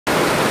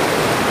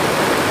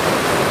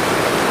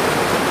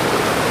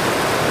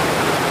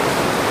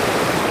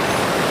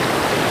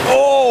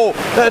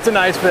That's a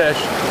nice fish.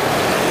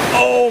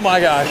 Oh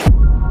my gosh.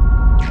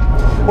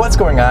 What's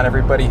going on,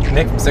 everybody?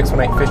 Nick from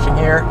 618 Fishing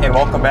here, and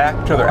welcome back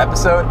to another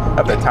episode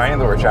of the Tiny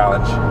Lure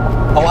Challenge.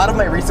 A lot of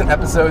my recent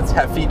episodes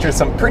have featured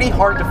some pretty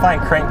hard to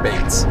find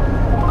crankbaits.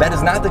 That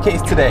is not the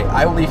case today.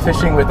 I will be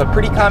fishing with a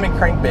pretty common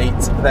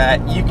crankbait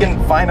that you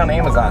can find on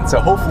Amazon, so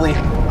hopefully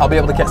I'll be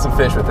able to catch some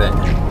fish with it.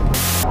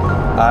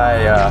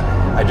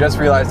 I just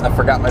realized I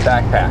forgot my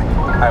backpack.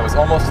 I was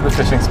almost to the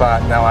fishing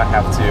spot. Now I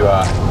have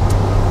to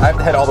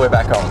head all the way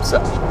back home, so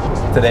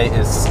today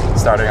is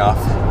starting off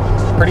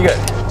pretty good.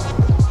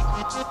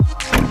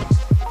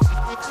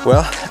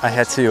 Well, I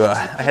had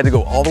to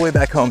go all the way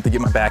back home to get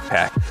my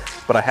backpack,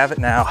 but I have it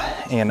now,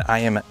 and I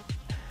am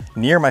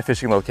near my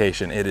fishing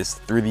location. It is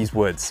through these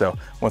woods, so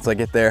once I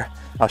get there,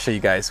 I'll show you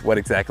guys what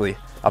exactly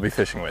I'll be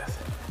fishing with.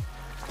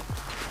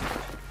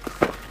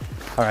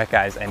 All right,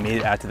 guys, I made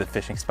it out to the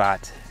fishing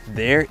spot.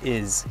 There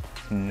is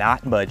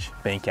not much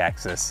bank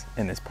access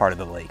in this part of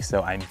the lake,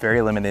 so I'm very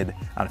limited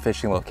on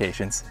fishing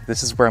locations.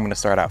 This is where I'm going to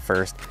start out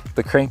first.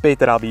 The crankbait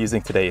that I'll be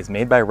using today is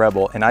made by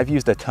Rebel, and I've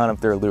used a ton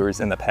of their lures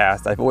in the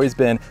past. I've always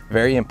been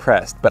very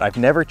impressed, but I've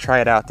never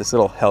tried out this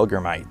little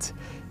Helgermite.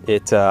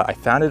 I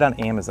found it on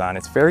Amazon.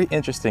 It's very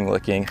interesting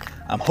looking.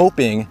 I'm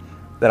hoping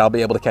that I'll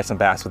be able to catch some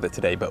bass with it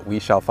today, but we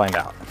shall find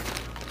out.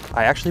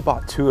 I actually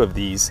bought two of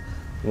these.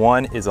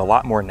 One is a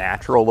lot more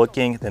natural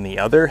looking than the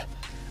other.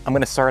 I'm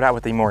gonna start out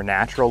with a more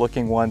natural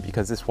looking one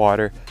because this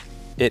water,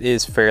 it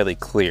is fairly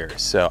clear.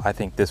 So I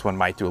think this one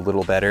might do a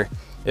little better.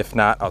 If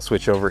not, I'll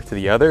switch over to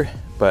the other,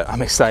 but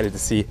I'm excited to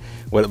see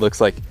what it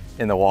looks like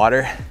in the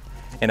water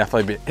and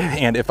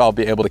if I'll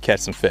be able to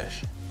catch some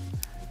fish.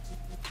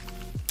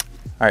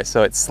 All right,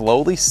 so it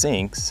slowly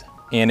sinks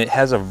and it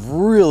has a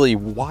really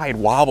wide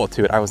wobble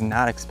to it. I was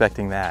not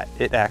expecting that.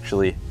 It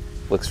actually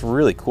looks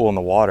really cool in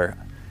the water.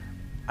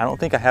 I don't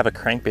think I have a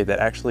crankbait that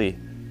actually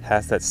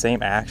has that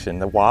same action.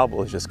 The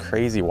wobble is just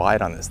crazy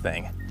wide on this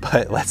thing,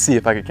 but let's see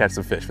if I can catch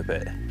some fish with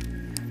it.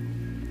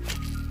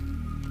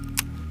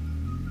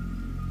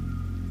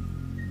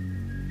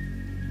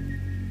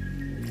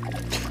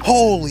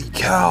 Holy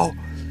cow!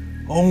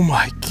 Oh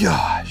my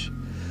gosh!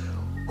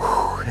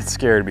 Whew, it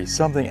scared me.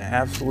 Something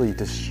absolutely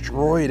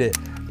destroyed it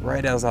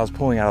right as I was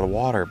pulling out of the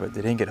water, but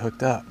they didn't get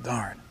hooked up.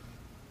 Darn.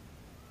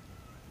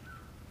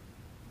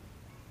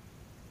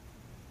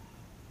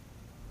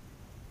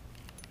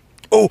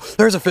 Oh,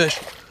 there's a fish.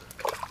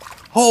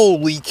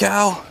 Holy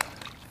cow.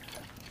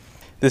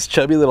 This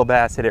chubby little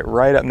bass hit it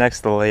right up next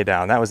to the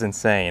laydown. That was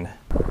insane.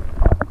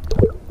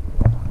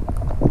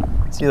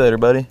 See you later,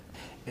 buddy.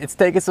 It's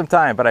taken some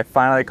time, but I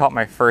finally caught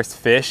my first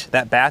fish.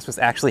 That bass was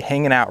actually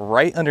hanging out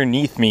right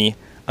underneath me,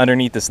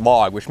 underneath this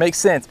log, which makes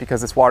sense because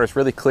this water is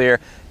really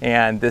clear,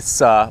 and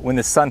this when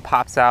the sun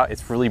pops out,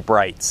 it's really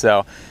bright.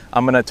 So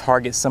I'm gonna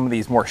target some of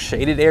these more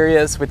shaded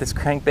areas with this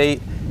crankbait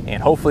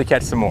and hopefully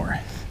catch some more.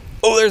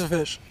 Oh, there's a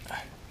fish.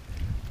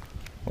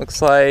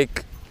 Looks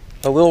like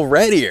a little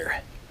red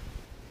ear.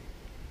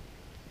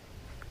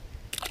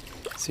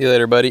 See you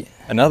later, buddy.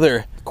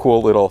 Another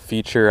cool little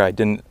feature I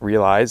didn't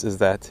realize is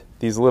that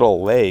these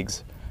little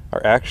legs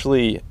are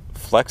actually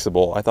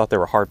flexible. I thought they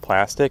were hard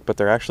plastic, but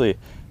they're actually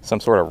some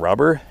sort of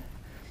rubber.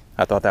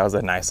 I thought that was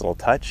a nice little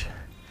touch.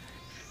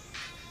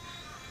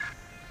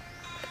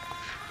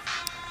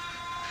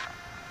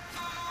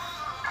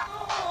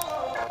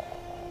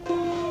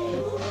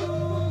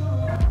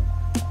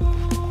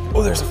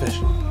 Oh, there's a fish.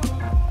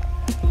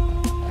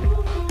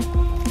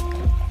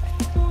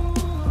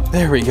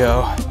 There we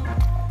go.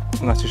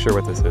 I'm not too sure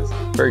what this is.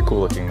 Very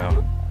cool looking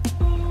though.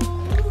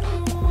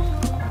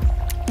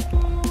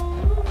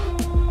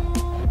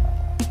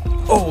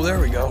 Oh, there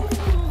we go.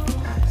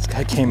 This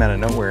guy came out of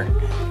nowhere.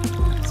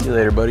 See you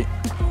later, buddy.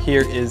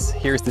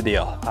 Here's the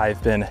deal.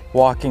 I've been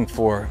walking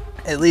for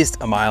at least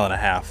a mile and a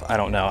half. I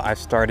don't know. I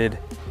started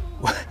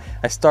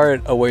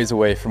a ways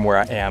away from where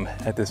I am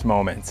at this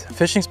moment.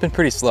 Fishing's been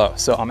pretty slow,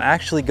 so I'm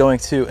actually going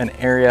to an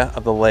area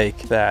of the lake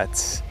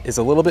that is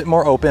a little bit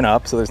more open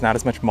up, so there's not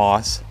as much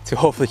moss, to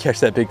hopefully catch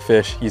that big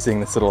fish using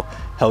this little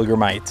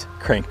Helgermite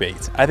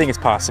crankbait. I think it's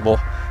possible.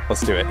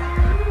 Let's do it.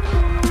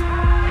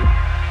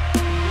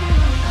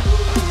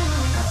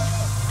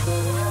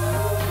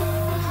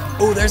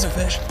 Oh, there's a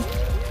fish.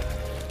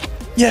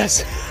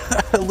 Yes,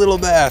 a little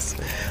bass.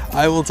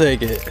 I will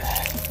take it.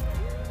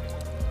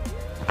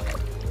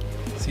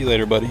 See you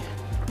later, buddy.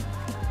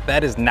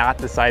 That is not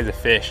the size of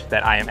fish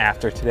that I am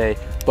after today,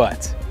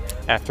 but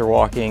after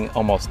walking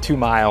almost 2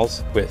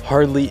 miles with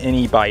hardly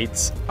any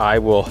bites, I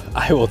will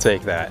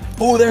take that.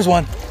 Oh, there's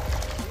one.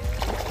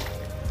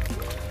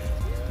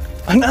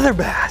 Another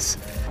bass.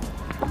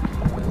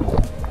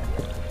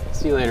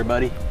 See you later,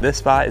 buddy. This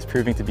spot is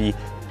proving to be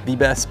the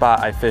best spot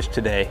I fished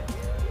today.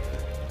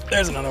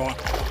 There's another one.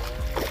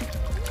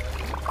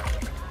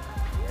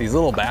 These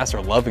little bass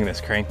are loving this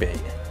crankbait.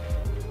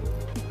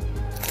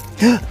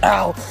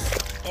 Ow!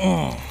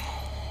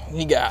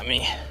 He got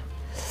me.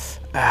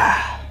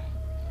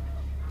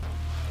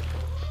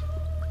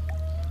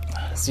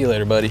 See you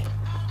later, buddy.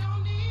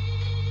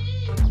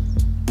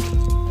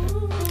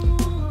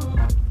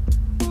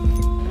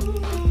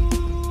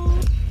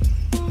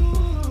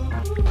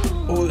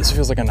 this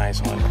feels like a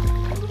nice one.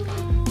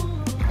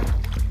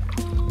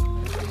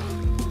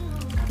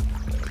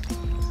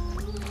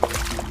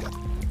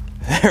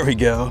 There we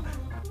go.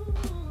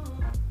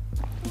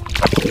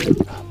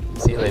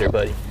 See you later,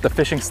 buddy. The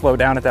fishing slowed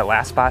down at that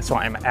last spot, so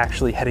I'm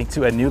actually heading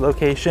to a new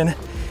location.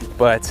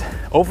 But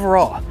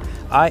overall,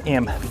 I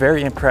am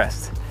very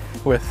impressed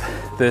with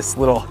this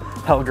little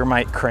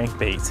Helgermite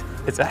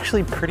crankbait. It's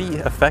actually pretty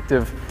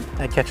effective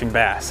at catching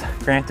bass.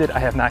 Granted, I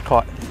have not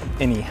caught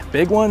any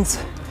big ones,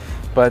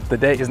 but the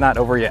day is not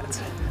over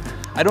yet.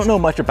 I don't know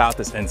much about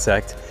this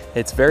insect.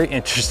 It's very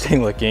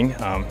interesting looking,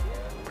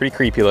 pretty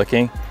creepy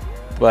looking,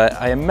 but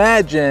I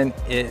imagine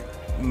it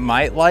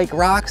might like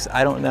rocks.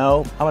 I don't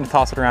know. I'm gonna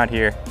toss it around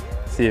here,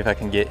 see if I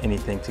can get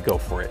anything to go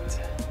for it.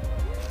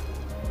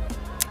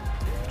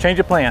 Change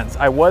of plans.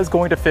 I was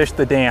going to fish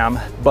the dam,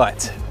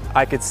 but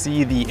I could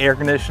see the air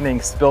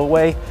conditioning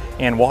spillway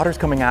and water's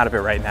coming out of it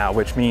right now,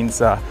 which means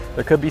there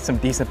could be some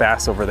decent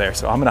bass over there.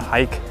 So I'm gonna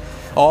hike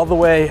all the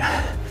way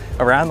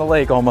around the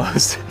lake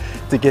almost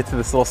to get to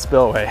this little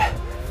spillway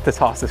to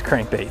toss this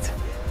crankbait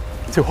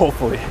to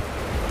hopefully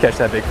catch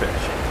that big fish.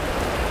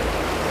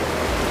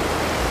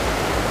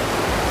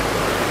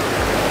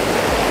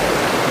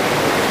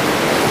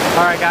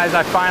 All right guys,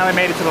 I finally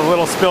made it to the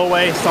little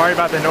spillway. Sorry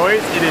about the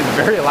noise. It is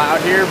very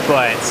loud here,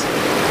 but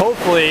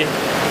hopefully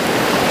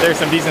there's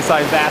some decent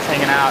sized bass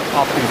hanging out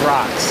off these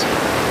rocks.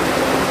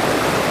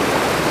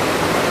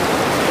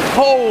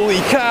 Holy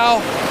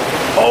cow.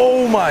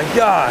 Oh my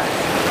God.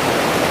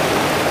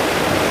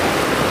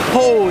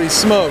 Holy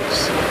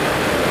smokes.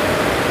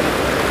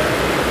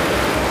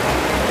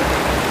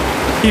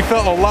 He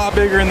felt a lot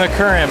bigger in the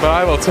current, but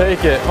I will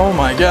take it. Oh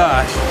my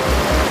gosh.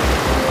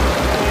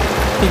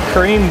 He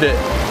creamed it.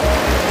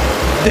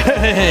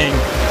 Dang.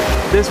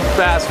 This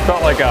bass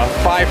felt like a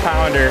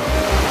 5-pounder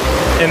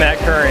in that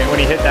current when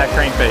he hit that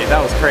crankbait.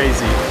 That was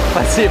crazy.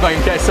 Let's see if I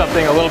can catch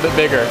something a little bit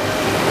bigger.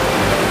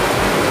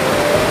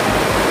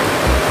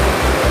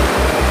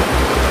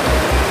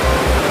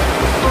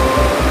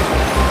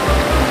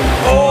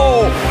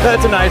 Oh,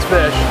 that's a nice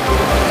fish.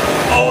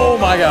 Oh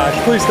my gosh,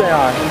 please stay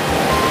on.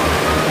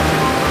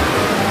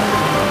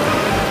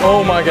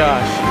 Oh my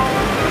gosh.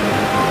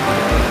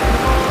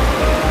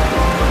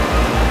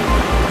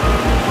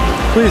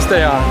 Please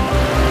stay on.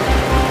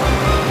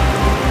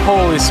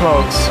 Holy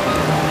smokes.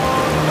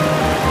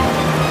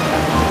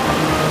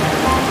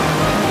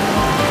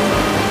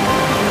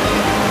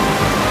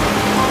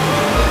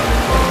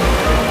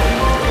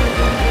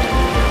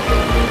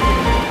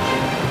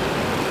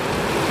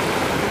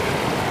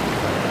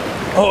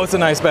 Oh, it's a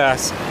nice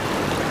bass.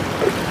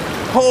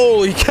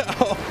 Holy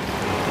cow.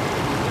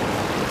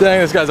 Dang,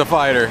 this guy's a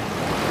fighter.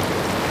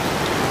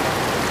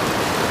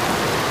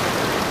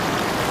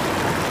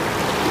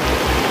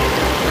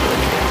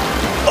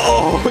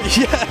 Oh,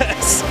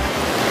 yes.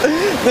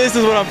 This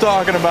is what I'm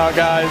talking about,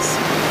 guys.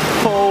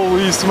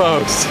 Holy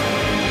smokes.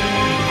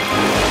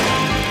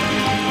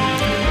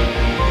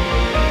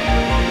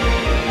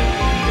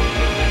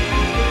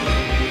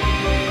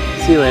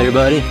 See you later,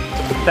 buddy.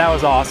 That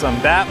was awesome.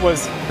 That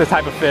was the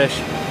type of fish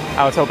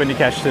I was hoping to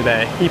catch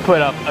today. He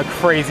put up a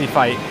crazy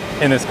fight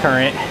in this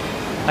current.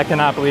 I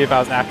cannot believe I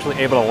was actually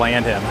able to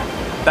land him.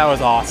 That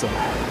was awesome.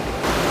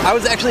 I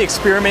was actually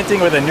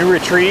experimenting with a new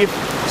retrieve,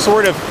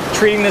 sort of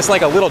treating this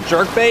like a little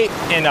jerk bait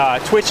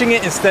and twitching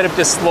it instead of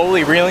just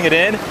slowly reeling it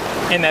in.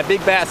 And that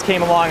big bass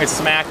came along and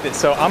smacked it.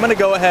 So I'm gonna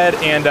go ahead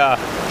and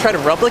try to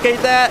replicate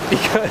that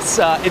because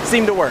it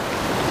seemed to work.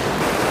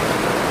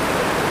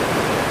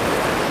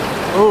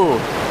 Ooh.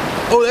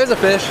 Oh, there's a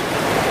fish.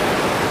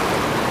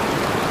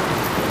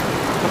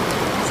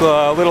 It's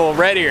a little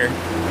red ear.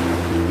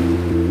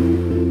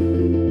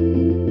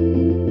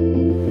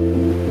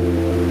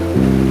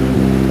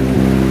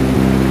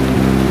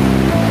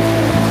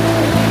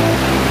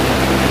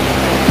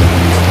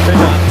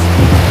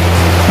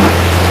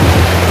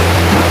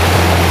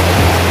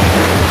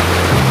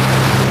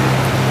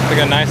 Like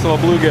a nice little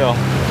bluegill.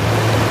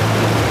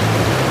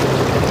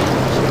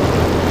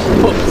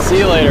 Oh, see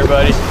you later,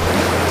 buddy.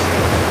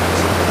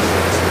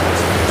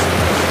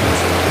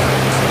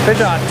 Fish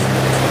on.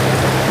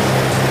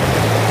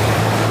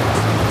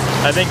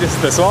 I think this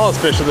is the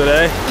smallest fish of the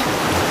day.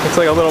 Looks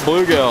like a little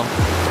bluegill.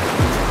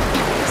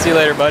 See you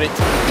later, buddy.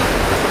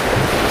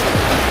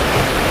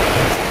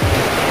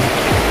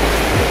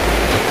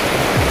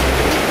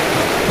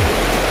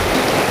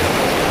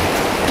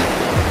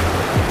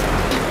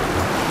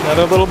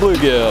 Another little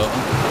bluegill.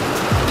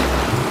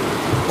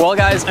 Well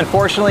guys,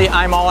 unfortunately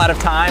I'm all out of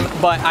time,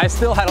 but I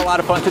still had a lot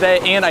of fun today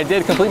and I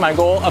did complete my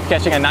goal of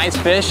catching a nice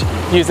fish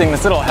using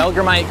this little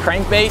Helgermite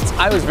crankbait.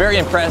 I was very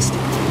impressed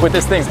with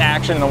this thing's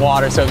action in the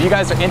water. So if you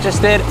guys are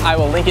interested, I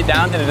will link it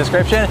down in the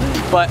description.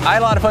 But I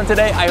had a lot of fun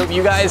today. I hope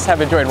you guys have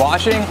enjoyed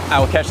watching. I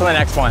will catch you on the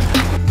next one.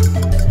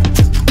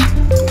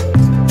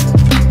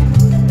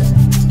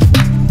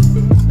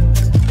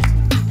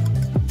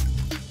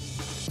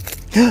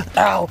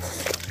 Ow.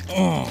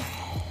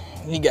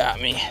 You got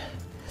me.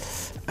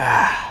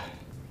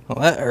 Well,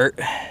 that hurt.